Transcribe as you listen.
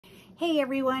Hey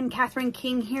everyone, Catherine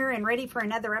King here and ready for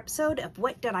another episode of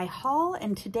What Did I Haul?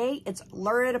 And today it's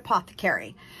Lurid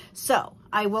Apothecary. So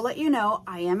I will let you know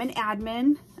I am an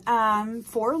admin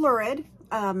for Lurid.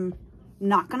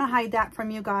 Not gonna hide that from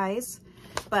you guys,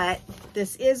 but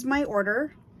this is my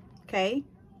order. Okay,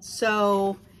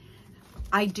 so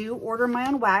I do order my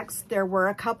own wax. There were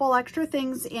a couple extra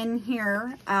things in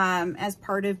here as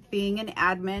part of being an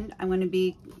admin. I'm going to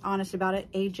be honest about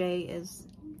it. AJ is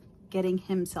getting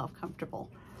himself comfortable.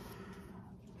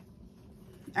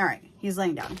 All right, he's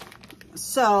laying down.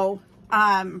 So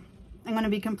I'm going to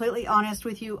be completely honest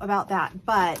with you about that.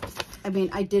 But I mean,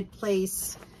 I did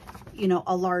place, you know,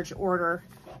 a large order.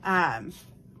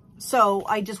 So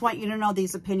I just want you to know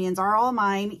these opinions are all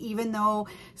mine, even though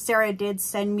Sarah did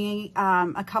send me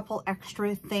a couple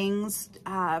extra things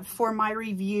for my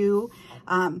review.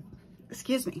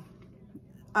 Excuse me.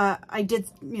 I did,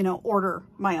 you know, order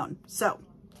my own. So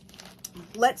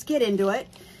let's get into it.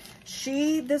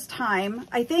 This time,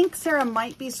 I think Sarah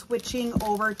might be switching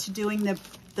over to doing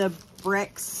the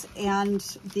bricks and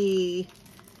the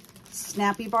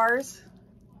snappy bars.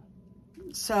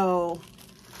 So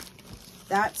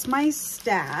that's my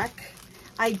stack.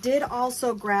 I did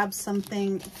also grab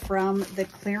something from the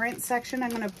clearance section.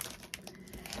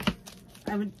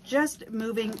 I'm just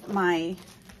moving my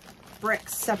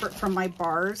bricks separate from my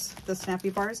bars, the snappy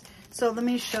bars. So let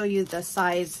me show you the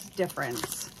size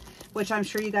difference, which I'm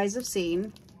sure you guys have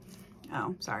seen.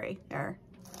 Oh, sorry, there.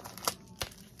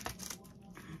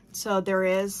 So there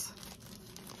is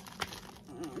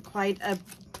quite a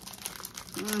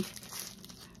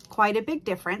big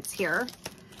difference here.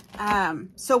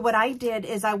 So what I did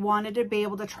is I wanted to be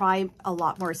able to try a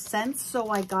lot more scents. So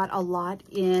I got a lot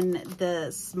in the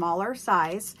smaller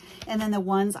size, and then the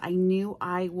ones I knew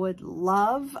I would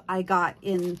love, I got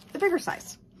in the bigger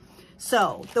size.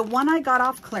 So the one I got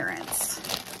off clearance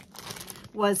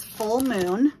was Full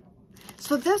Moon.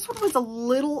 So this one was a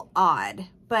little odd,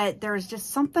 but there's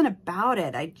just something about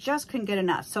it. I just couldn't get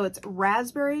enough. So it's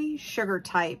raspberry, sugar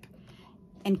type,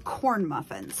 and corn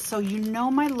muffins. So you know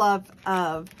my love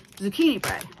of zucchini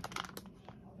bread.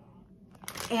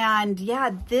 And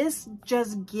yeah, this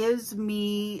just gives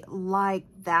me like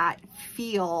that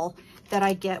feel that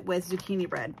I get with zucchini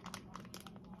bread.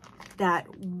 That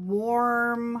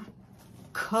warm,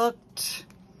 cooked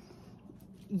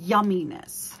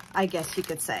yumminess, I guess you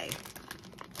could say.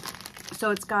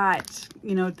 So it's got,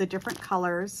 you know, the different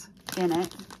colors in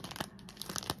it.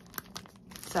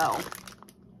 So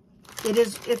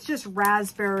it's just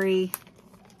raspberry.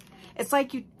 It's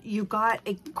like you got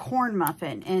a corn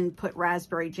muffin and put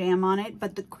raspberry jam on it,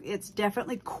 but it's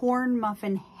definitely corn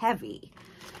muffin heavy.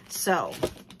 So,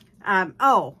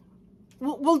 oh,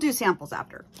 we'll do samples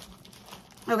after.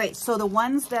 Okay, so the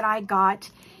ones that I got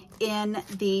in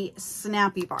the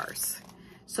snappy bars.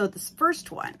 So this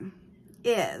first one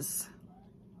is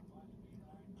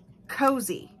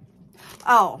Cozy.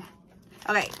 Oh,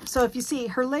 okay, so if you see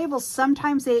her labels,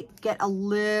 sometimes they get a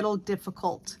little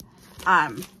difficult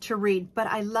to read, but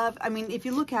I mean, if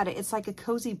you look at it, it's like a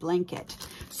cozy blanket.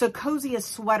 So Cozy is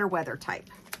sweater weather type.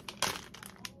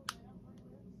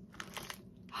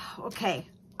 Okay,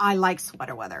 I like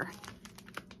sweater weather.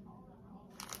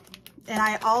 And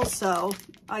I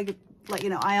let you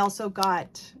know, I also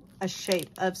got a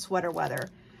shape of sweater weather.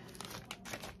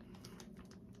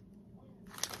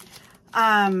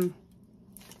 I've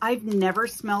never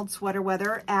smelled sweater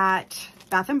weather at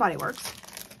Bath & Body Works.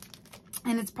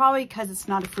 And it's probably because it's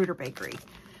not a fruit or bakery.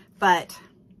 But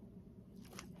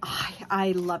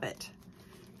I love it.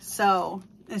 So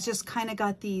it's just kind of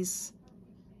got these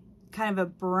kind of a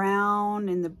brown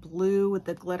and the blue with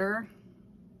the glitter.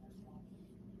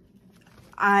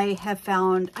 I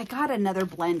got another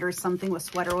blend or something with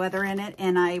sweater weather in it,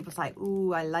 and I was like,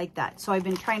 ooh, I like that. So I've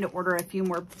been trying to order a few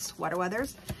more sweater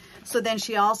weathers. So then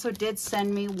she also did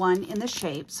send me one in the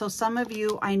shape. So some of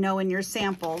you, I know in your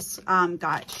samples,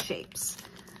 got shapes.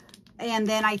 And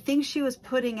then I think she was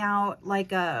putting out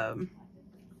like a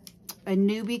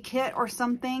newbie kit or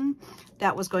something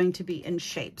that was going to be in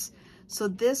shapes. So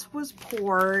this was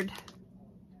poured,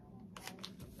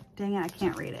 dang it, I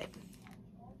can't read it.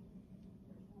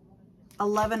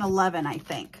 1111, I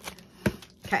think.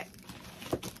 Okay.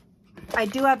 I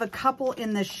do have a couple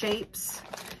in the shapes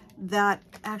that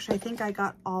actually I think I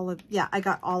got all of, yeah, I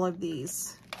got all of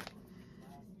these.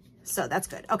 So that's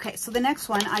good. Okay, so the next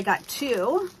one, I got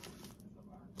two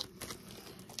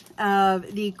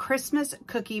of the Christmas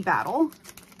Cookie Battle.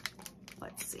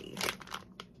 Let's see.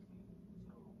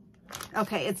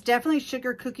 Okay, it's definitely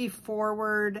sugar cookie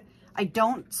forward. I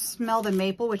don't smell the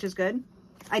maple, which is good.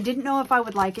 I didn't know if I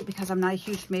would like it because I'm not a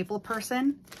huge maple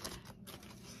person.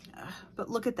 but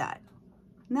look at that.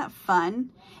 Isn't that fun?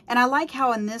 And I like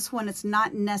how in this one, it's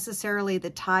not necessarily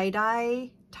the tie-dye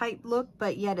type look,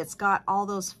 but yet it's got all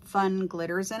those fun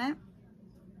glitters in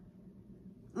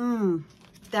it.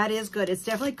 That is good. It's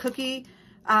definitely cookie,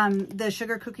 the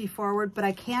sugar cookie forward, but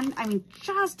I mean,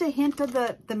 just a hint of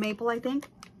the maple, I think.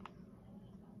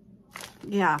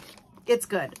 Yeah, it's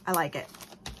good. I like it.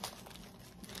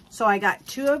 So I got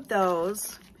 2 of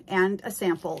those and a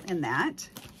sample in that.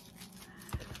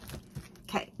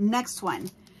 Okay, next one,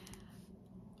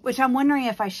 which I'm wondering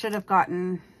if I should have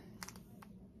gotten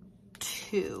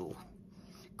 2.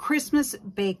 Christmas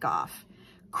Bake Off,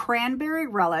 cranberry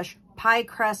relish, pie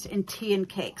crust, and tea and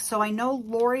cakes. So I know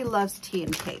Lori loves tea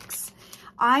and cakes.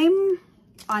 I'm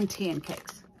on tea and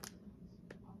cakes.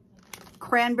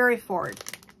 Cranberry forward.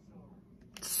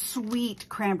 Sweet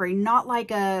cranberry, not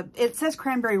like it says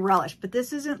cranberry relish, but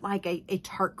this isn't like a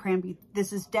tart cranberry.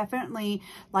 This is definitely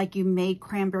like you made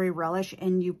cranberry relish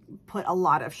and you put a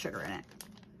lot of sugar in it.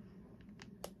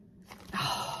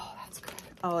 Oh, that's good.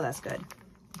 Oh, that's good.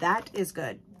 That is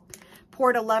good.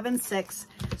 Poured 11.6.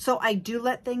 So I do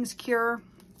let things cure.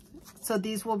 So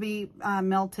these will be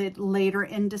melted later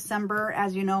in December.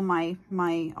 As you know,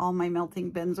 all my melting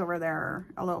bins over there are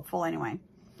a little full anyway.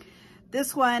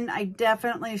 This one, I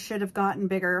definitely should have gotten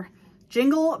bigger.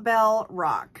 Jingle Bell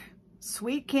Rock,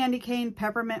 sweet candy cane,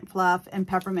 peppermint fluff, and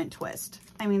peppermint twist.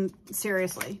 I mean,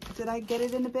 seriously, did I get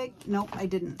it in a big? Nope, I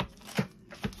didn't.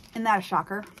 Isn't that a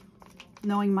shocker?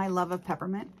 Knowing my love of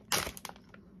peppermint.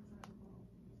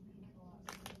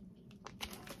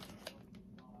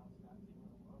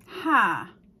 Huh.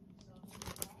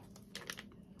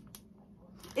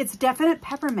 It's definite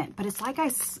peppermint, but it's like I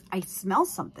smell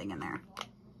something in there.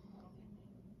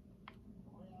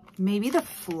 Maybe the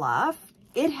fluff.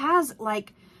 It has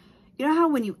like, you know how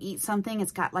when you eat something,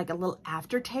 it's got like a little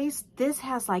aftertaste? This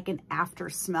has like an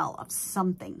after smell of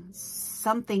something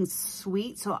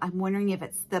sweet. So I'm wondering if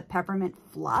it's the peppermint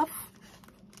fluff.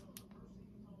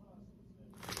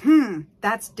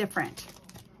 That's different.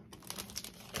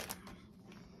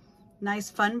 Nice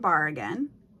fun bar again.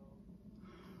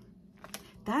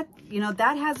 That, you know,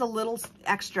 that has a little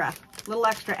extra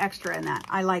in that.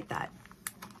 I like that.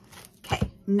 Okay,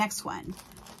 next one.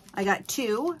 I got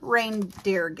 2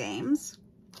 reindeer games.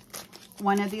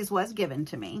 One of these was given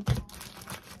to me.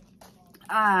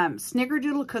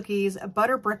 Snickerdoodle cookies,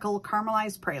 butterbrickle,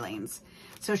 caramelized pralines.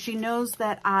 So she knows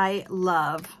that I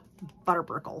love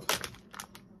butterbrickle.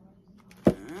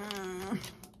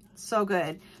 So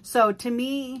good. So to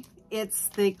me, it's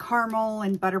the caramel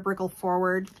and butterbrickle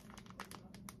forward.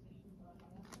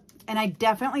 And I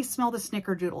definitely smell the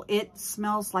snickerdoodle. It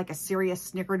smells like a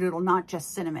serious snickerdoodle, not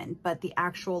just cinnamon, but the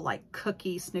actual like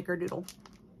cookie snickerdoodle.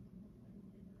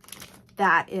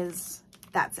 That's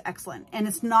excellent. And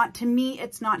it's not, to me,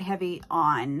 it's not heavy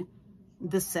on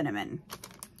the cinnamon.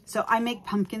 So I make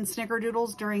pumpkin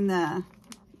snickerdoodles during the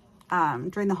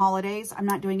holidays. I'm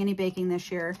not doing any baking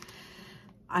this year.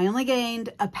 I only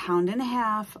gained 1.5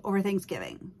 pounds over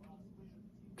Thanksgiving.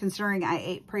 Considering I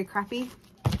ate pretty crappy,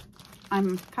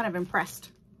 I'm kind of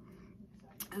impressed.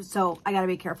 So I gotta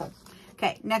be careful.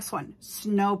 Okay, next one,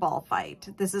 Snowball Fight.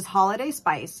 This is holiday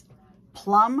spice,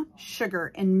 plum,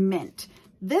 sugar, and mint.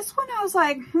 This one I was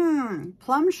like,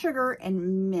 plum, sugar,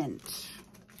 and mint.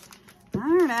 I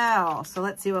don't know. So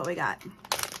let's see what we got.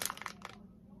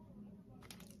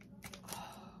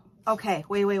 Okay,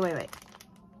 wait.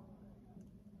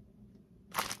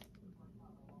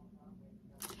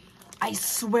 I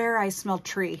swear I smell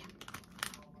tree.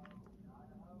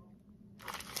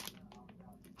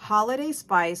 Holiday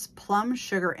spice, plum,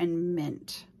 sugar, and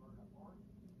mint.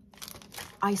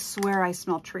 I swear I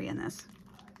smell tree in this.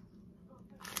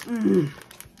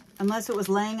 Unless it was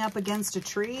laying up against a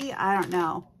tree, I don't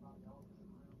know.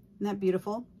 Isn't that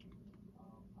beautiful?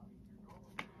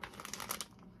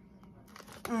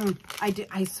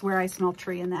 I swear I smell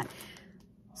tree in that.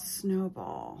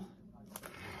 Snowball.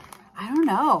 I don't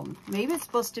know. Maybe it's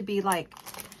supposed to be like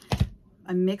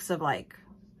a mix of like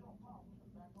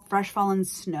fresh fallen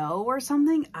snow or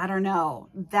something. I don't know.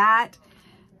 That's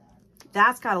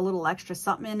got a little extra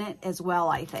something in it as well,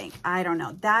 I think. I don't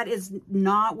know. That is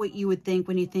not what you would think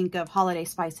when you think of holiday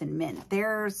spice and mint.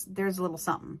 There's a little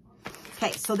something.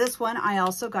 Okay, so this one I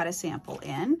also got a sample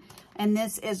in, and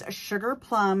this is a sugar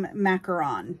plum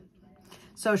macaron.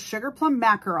 So sugar plum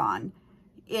macaron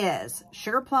is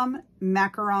sugar plum,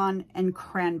 macaron, and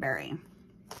cranberry.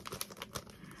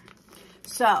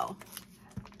 So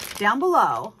down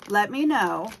below, let me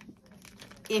know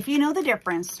if you know the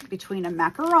difference between a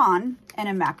macaron and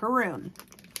a macaroon.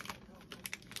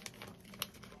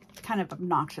 Kind of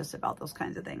obnoxious about those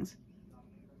kinds of things.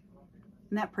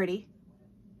 Isn't that pretty?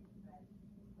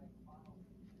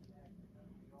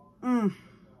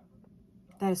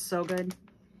 That is so good.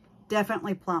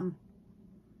 Definitely plum.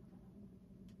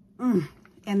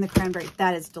 And the cranberry.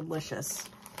 That is delicious.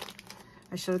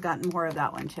 I should have gotten more of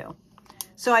that one too.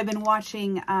 So I've been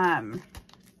watching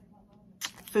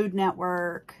Food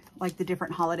Network, like the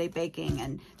different holiday baking,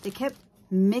 and they kept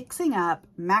mixing up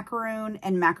macaroon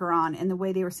and macaron in the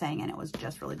way they were saying, and it was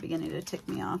just really beginning to tick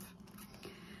me off.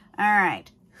 All right,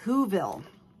 Whoville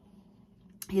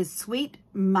is sweet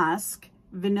musk,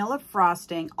 vanilla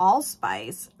frosting,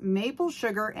 allspice, maple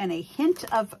sugar, and a hint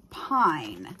of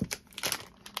pine.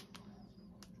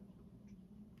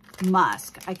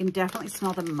 Musk. I can definitely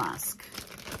smell the musk.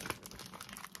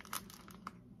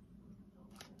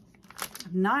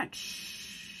 I'm not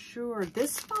sure.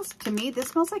 This smells, to me, this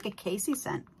smells like a Casey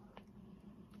scent.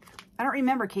 I don't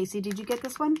remember, Casey. Did you get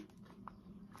this one?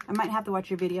 I might have to watch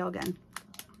your video again.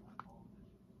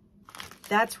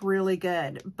 That's really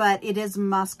good, but it is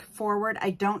musk forward.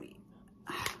 Do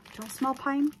I smell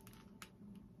pine?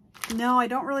 No, I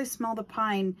don't really smell the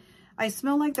pine. I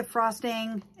smell like the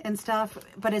frosting and stuff,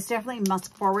 but it's definitely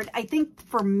musk forward. I think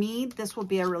for me, this will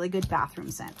be a really good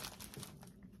bathroom scent.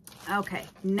 Okay,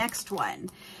 next one,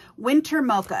 Winter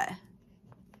Mocha.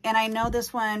 And I know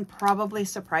this one probably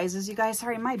surprises you guys.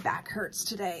 Sorry, my back hurts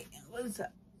today.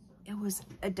 It was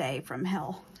a day from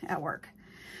hell at work.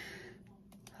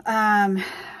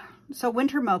 So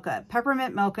Winter Mocha,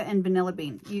 peppermint mocha, and vanilla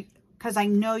bean. Because I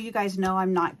know you guys know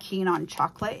I'm not keen on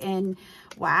chocolate and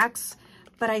wax,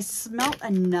 but I smelled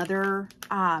another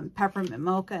peppermint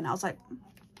mocha, and I was like,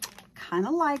 kind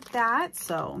of like that.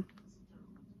 So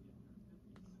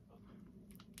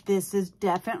this is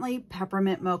definitely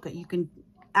peppermint mocha. You can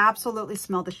absolutely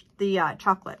smell the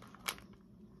chocolate,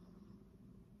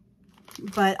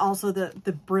 but also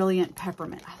the brilliant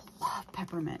peppermint. I love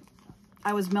peppermint.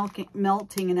 I was melting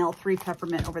an L3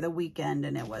 peppermint over the weekend,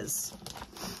 and it was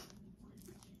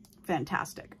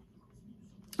fantastic.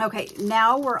 Okay,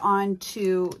 now we're on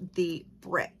to the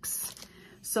bricks.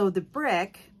 So the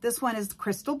brick, this one is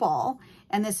Crystal Ball,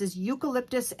 and this is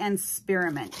eucalyptus and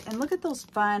spearmint. And look at those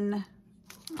fun,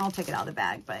 I'll take it out of the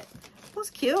bag, but those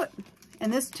cute.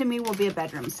 And this to me will be a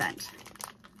bedroom scent.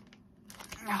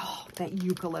 Oh, that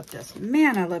eucalyptus.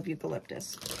 Man, I love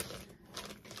eucalyptus.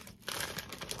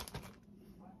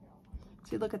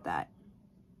 See, look at that.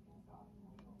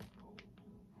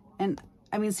 And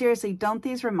I mean, seriously, don't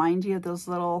these remind you of those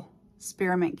little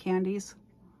spearmint candies?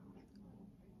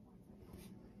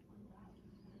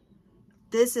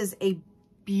 This is a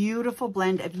beautiful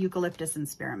blend of eucalyptus and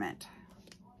spearmint.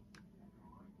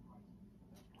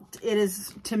 It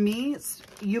is, to me, it's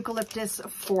eucalyptus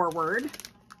forward,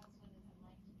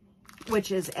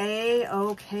 which is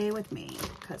A-okay with me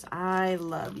because I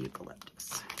love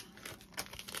eucalyptus.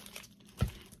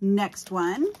 Next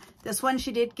one. This one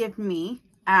she did give me.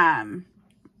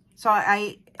 So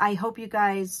I hope you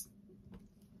guys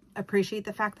appreciate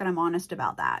the fact that I'm honest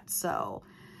about that. So,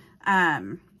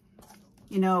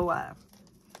 you know,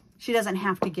 she doesn't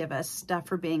have to give us stuff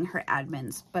for being her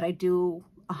admins, but I do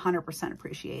 100%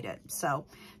 appreciate it. So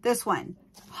this one,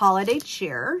 Holiday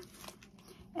Cheer,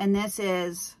 and this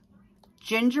is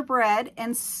gingerbread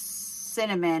and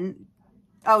cinnamon.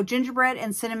 Oh, gingerbread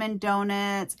and cinnamon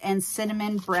donuts and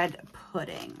cinnamon bread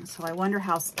pudding. So I wonder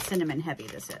how cinnamon heavy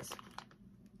this is.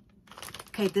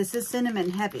 Okay, this is cinnamon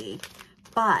heavy,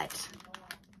 but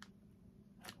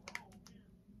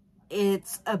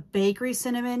it's a bakery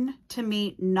cinnamon to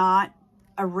me, not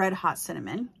a red hot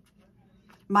cinnamon.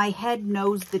 My head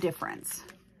knows the difference.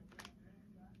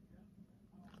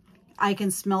 I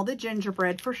can smell the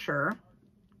gingerbread for sure.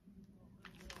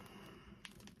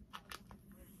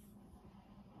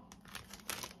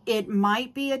 It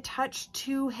might be a touch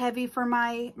too heavy for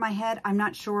my head. I'm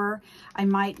not sure. I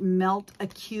might melt a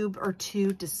cube or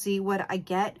two to see what I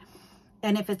get.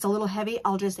 And if it's a little heavy,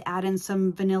 I'll just add in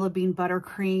some vanilla bean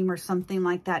buttercream or something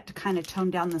like that to kind of tone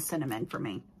down the cinnamon for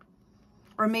me.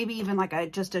 Or maybe even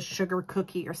like just a sugar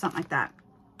cookie or something like that.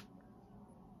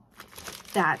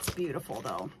 That's beautiful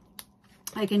though.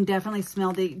 I can definitely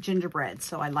smell the gingerbread,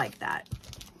 so I like that.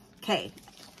 Okay.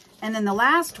 And then the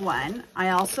last one, I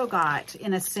also got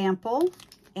in a sample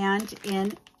and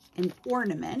in an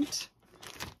ornament.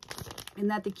 Isn't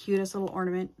that the cutest little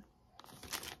ornament?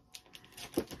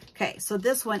 Okay, so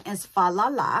this one is Fa La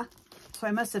La. So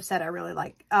I must have said I really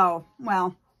like, oh,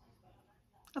 well,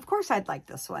 of course I'd like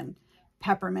this one.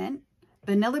 Peppermint,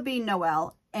 vanilla bean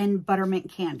Noel, and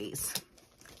buttermint candies.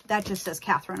 That just says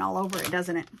Catherine all over it,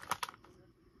 doesn't it?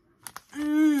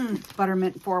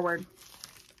 Buttermint forward.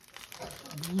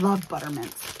 Love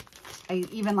buttermints. I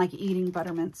even like eating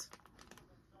buttermints.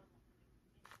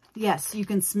 Yes, you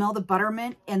can smell the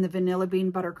buttermint and the vanilla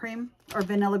bean buttercream, or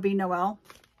vanilla bean Noel.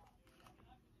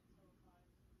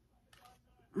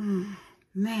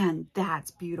 Man,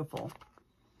 that's beautiful.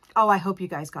 Oh, I hope you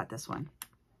guys got this one.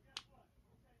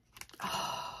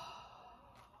 Oh,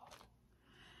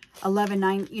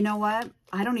 11.9. You know what?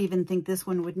 I don't even think this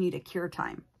one would need a cure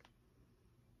time.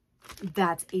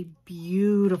 That's a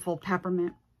beautiful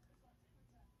peppermint.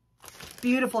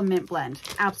 Beautiful mint blend.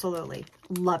 Absolutely.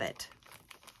 Love it.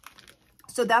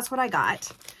 So that's what I got.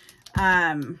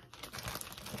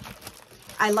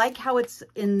 I like how it's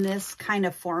in this kind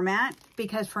of format,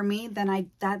 because for me,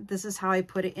 then this is how I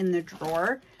put it in the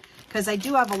drawer, because I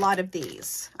do have a lot of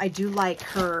these. I do like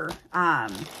her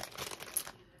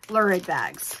Lurid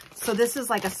bags. So this is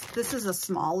a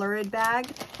small Lurid bag,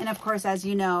 and of course, as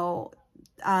you know,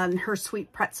 her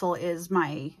sweet pretzel is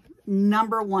my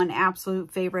 #1 absolute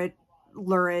favorite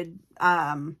Lurid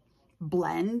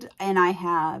blend, and I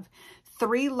have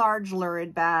 3 large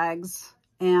Lurid bags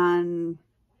and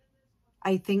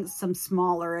I think some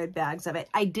smaller bags of it.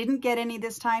 I didn't get any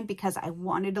this time because I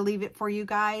wanted to leave it for you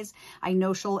guys. I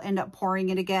know she'll end up pouring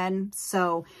it again.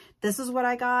 So this is what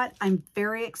I got. I'm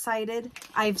very excited.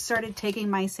 I've started taking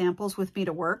my samples with me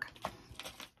to work.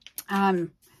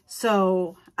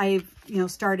 So I've,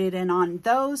 started in on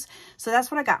those. So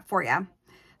that's what I got for you.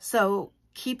 So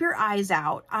keep your eyes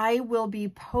out. I will be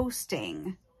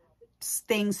posting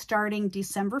things starting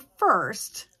December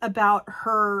 1st about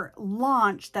her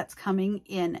launch that's coming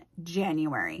in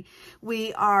January.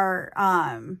 We are,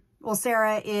 well,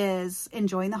 Sarah is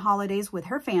enjoying the holidays with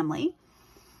her family.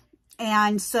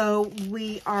 And so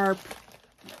we are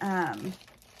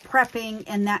prepping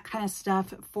and that kind of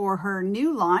stuff for her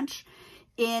new launch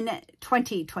in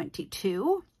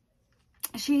 2022.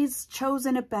 She's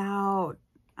chosen about,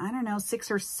 I don't know,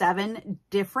 6 or 7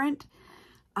 different,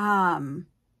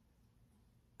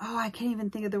 oh, I can't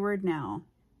even think of the word now.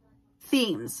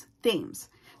 Themes.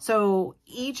 So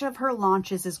each of her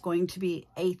launches is going to be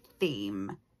a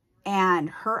theme. And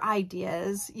her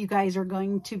ideas, you guys are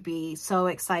going to be so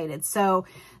excited. So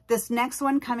this next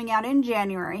one coming out in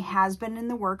January has been in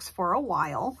the works for a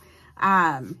while.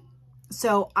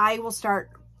 So I will start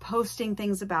posting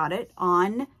things about it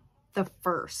on the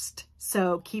 1st.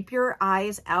 So keep your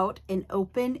eyes out and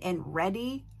open and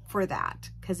ready for that,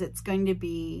 because it's going to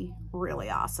be really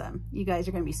awesome. You guys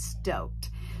are going to be stoked.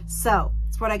 So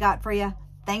that's what I got for you.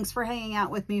 Thanks for hanging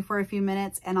out with me for a few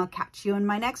minutes, and I'll catch you in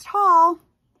my next haul.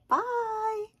 Bye.